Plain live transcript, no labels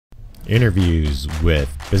Interviews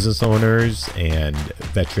with business owners and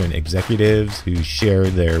veteran executives who share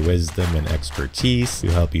their wisdom and expertise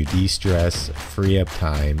to help you de-stress, free up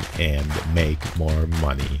time, and make more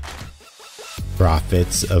money.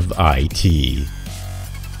 Profits of IT.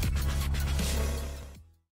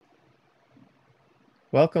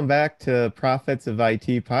 Welcome back to Profits of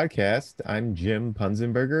IT podcast. I'm Jim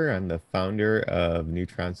Punzenberger. I'm the founder of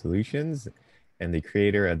Neutron Solutions and the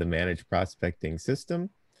creator of the Managed Prospecting System.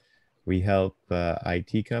 We help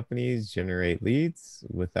IT companies generate leads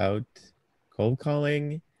without cold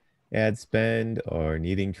calling, ad spend, or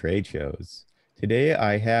needing trade shows. Today,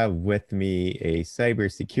 I have with me a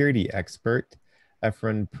cybersecurity expert,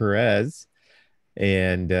 Efran Perez,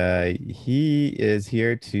 and he is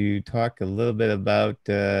here to talk a little bit about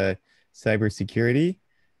cybersecurity.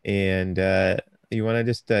 And you want to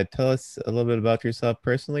just tell us a little bit about yourself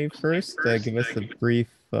personally first? Give us a brief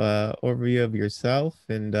overview of yourself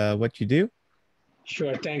and what you do.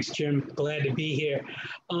 Sure. Thanks, Jim. Glad to be here.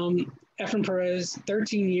 Efran Perez,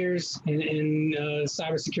 13 years in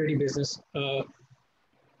cybersecurity business.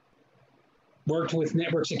 Worked with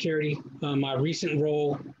network security. My recent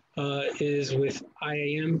role is with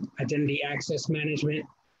IAM, Identity Access Management.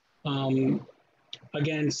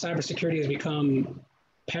 Again, cybersecurity has become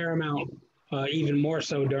paramount, even more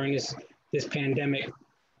so during this pandemic.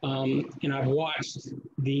 And I've watched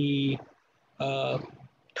the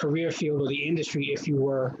career field or the industry, if you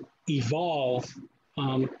were, evolve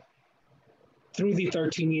through the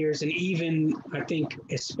 13 years, and even, I think,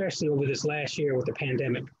 especially over this last year with the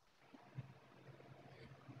pandemic.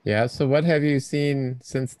 Yeah, so what have you seen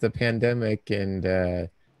since the pandemic and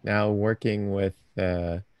now working with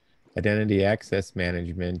identity access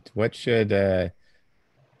management? What should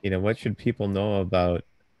what should people know about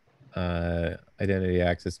identity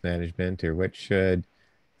access management, or what should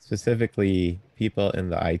specifically people in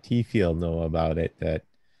the IT field know about it? That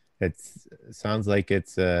sounds like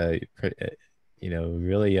it's really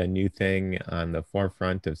a new thing on the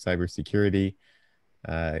forefront of cybersecurity.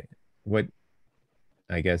 What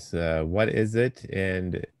is it,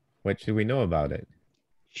 and what should we know about it?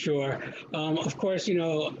 Sure. Of course,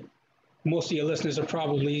 most of your listeners are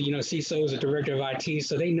probably, CISOs or director of IT,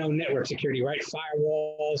 so they know network security, right?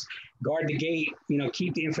 Firewalls, guard the gate,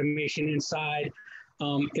 keep the information inside.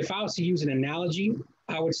 If I was to use an analogy,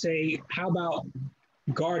 I would say, how about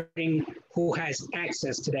guarding who has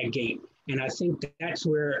access to that gate? And I think that's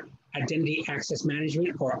where Identity Access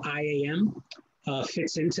Management, or IAM,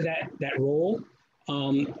 fits into that role.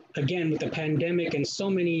 Again, with the pandemic and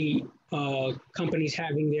so many companies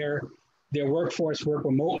having their workforce work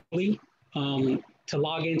remotely, to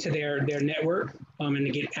log into their network and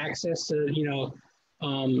to get access to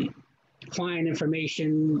client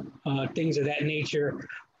information, things of that nature.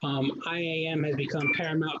 IAM has become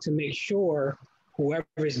paramount to make sure whoever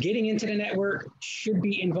is getting into the network should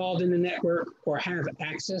be involved in the network or have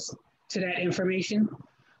access to that information,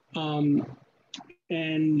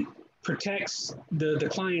 and protects the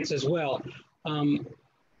clients as well.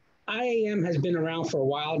 IAM has been around for a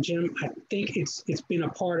while, Jim. I think it's been a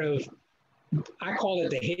part of, I call it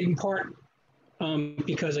the hidden part,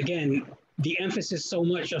 because again, the emphasis so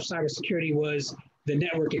much of cybersecurity was the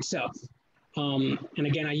network itself. And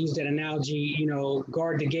again, I use that analogy,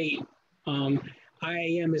 guard the gate.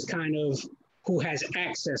 IAM is kind of who has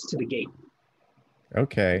access to the gate.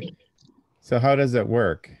 Okay. So how does it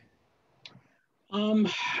work?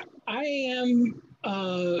 IAM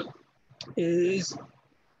is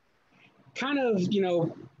kind of,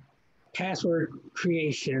 password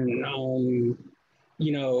creation,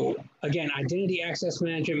 again, identity access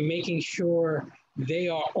management, making sure they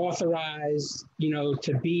are authorized,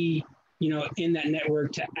 to be, in that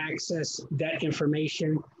network to access that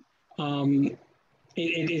information.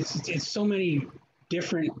 It's so many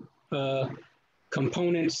different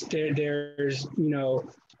components. There's,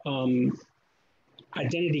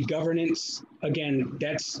 identity governance. Again,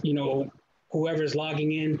 that's, whoever's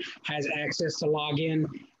logging in has access to log in.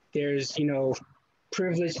 There's,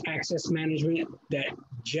 privileged access management that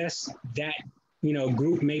just that,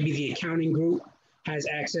 group, maybe the accounting group, has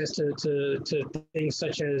access to things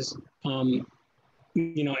such as,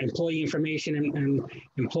 employee information and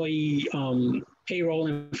employee payroll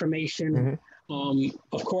information. Mm-hmm.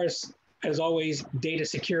 Of course, as always, data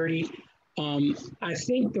security. I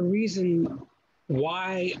think the reason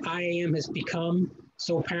why IAM has become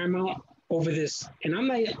so paramount over this, and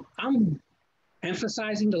I'm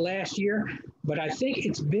emphasizing the last year, but I think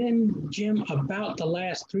it's been, Jim, about the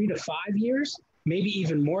last 3 to 5 years, maybe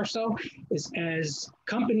even more so, is as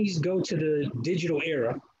companies go to the digital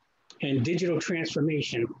era and digital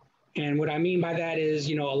transformation, And what I mean by that is,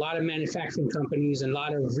 a lot of manufacturing companies and a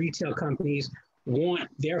lot of retail companies want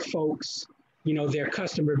their folks, their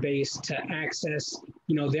customer base to access,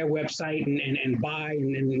 their website and buy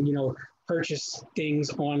and purchase things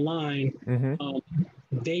online. Mm-hmm.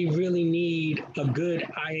 They really need a good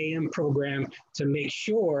IAM program to make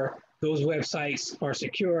sure those websites are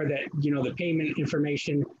secure, that, the payment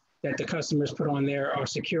information that the customers put on there are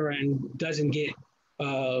secure and doesn't get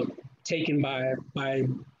taken by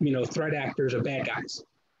threat actors or bad guys.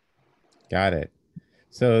 Got it.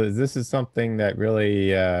 So this is something that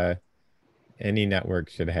really any network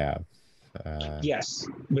should have. Yes,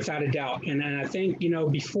 without a doubt. And I think,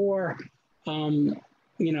 before, um,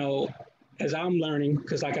 as I'm learning,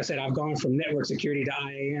 because like I said, I've gone from network security to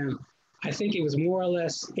IAM, I think it was more or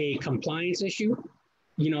less a compliance issue.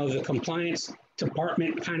 The compliance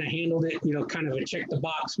department kind of handled it, kind of a check the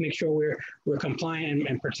box, make sure we're compliant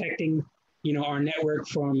and protecting, our network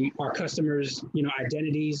from our customers,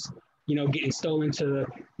 identities, getting stolen, to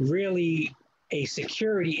really a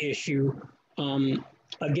security issue.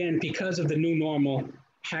 Again, because of the new normal,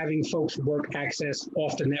 having folks work access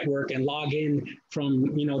off the network and log in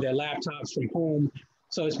from, their laptops from home.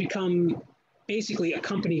 So it's become basically a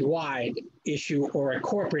company-wide issue or a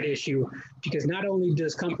corporate issue, because not only do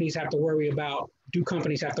companies have to worry about,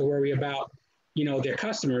 their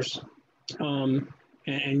customers,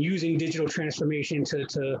 and using digital transformation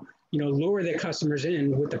to lure their customers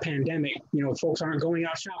in with the pandemic. Folks aren't going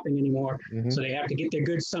out shopping anymore, Mm-hmm. so they have to get their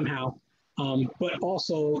goods somehow. But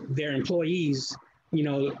also their employees,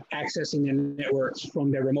 accessing their networks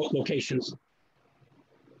from their remote locations.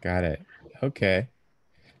 Got it. Okay.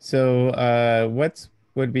 So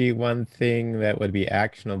would be one thing that would be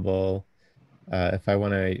actionable if I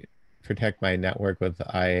want to protect my network with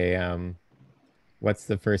IAM? What's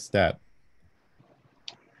the first step?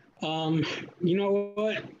 You know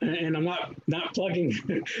what? And I'm not plugging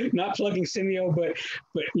not plugging Simio, but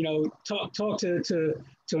talk to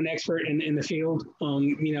an expert in the field.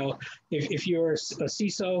 If you're a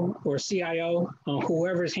CISO or CIO,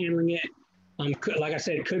 whoever's handling it, like I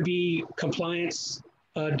said, could be compliance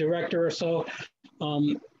director or so.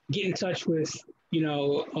 Get in touch with,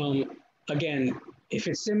 again, if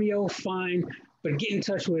it's Simio, fine, but get in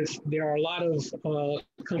touch with. There are a lot of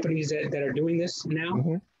companies that are doing this now.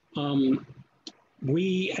 Mm-hmm.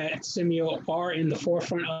 We at Simio are in the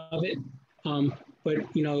forefront of it, but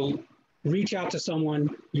reach out to someone,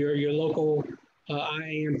 your local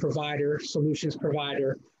IAM provider, solutions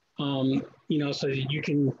provider, so that you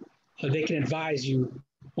can they can advise you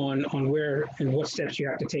on where and what steps you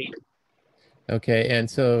have to take. Okay, and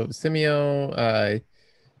so Simio,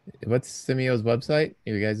 what's Simio's website?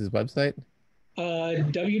 Your guys' website?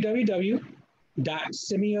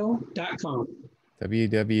 www.simio.com.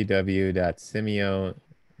 www.simio,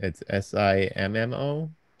 it's SIMMO?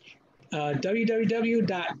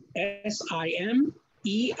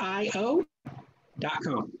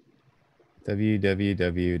 www.simeo.com.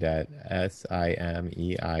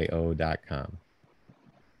 www.simeo.com.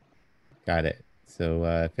 Got it. So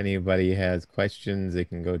if anybody has questions, they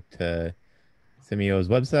can go to Simio's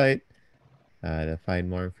website to find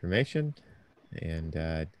more information. And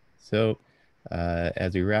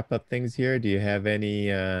as we wrap up things here, do you have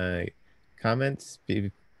any comments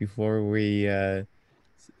before we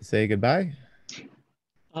say goodbye?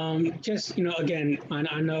 Just, again,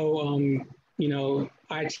 I know,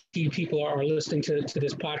 IT people are listening to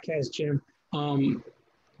this podcast, Jim.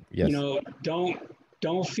 Yes.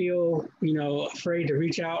 Don't feel, afraid to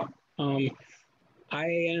reach out.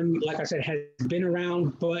 IAM, like I said, has been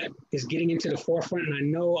around, but is getting into the forefront. And I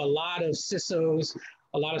know a lot of CISOs,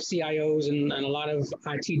 a lot of CIOs, and a lot of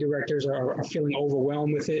IT directors are feeling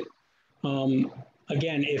overwhelmed with it.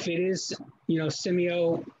 Again, if it is,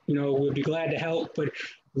 Simio, we'd be glad to help, but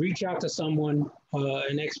reach out to someone,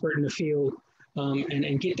 an expert in the field,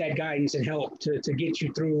 and get that guidance and help to get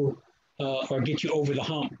you through or get you over the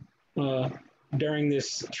hump during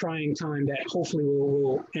this trying time that hopefully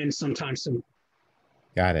will end sometime soon.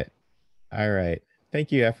 Got it. All right.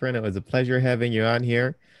 Thank you, Efran. It was a pleasure having you on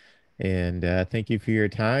here. And thank you for your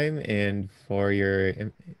time and for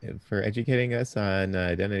educating us on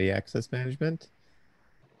identity access management.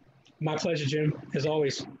 My pleasure, Jim, as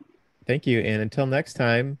always. Thank you. And until next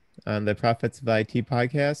time on the Prophets of IT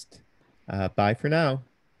podcast, bye for now.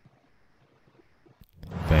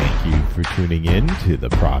 Thank you for tuning in to the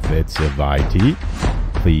Prophets of IT.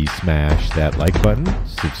 Please smash that like button,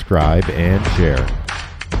 subscribe, and share.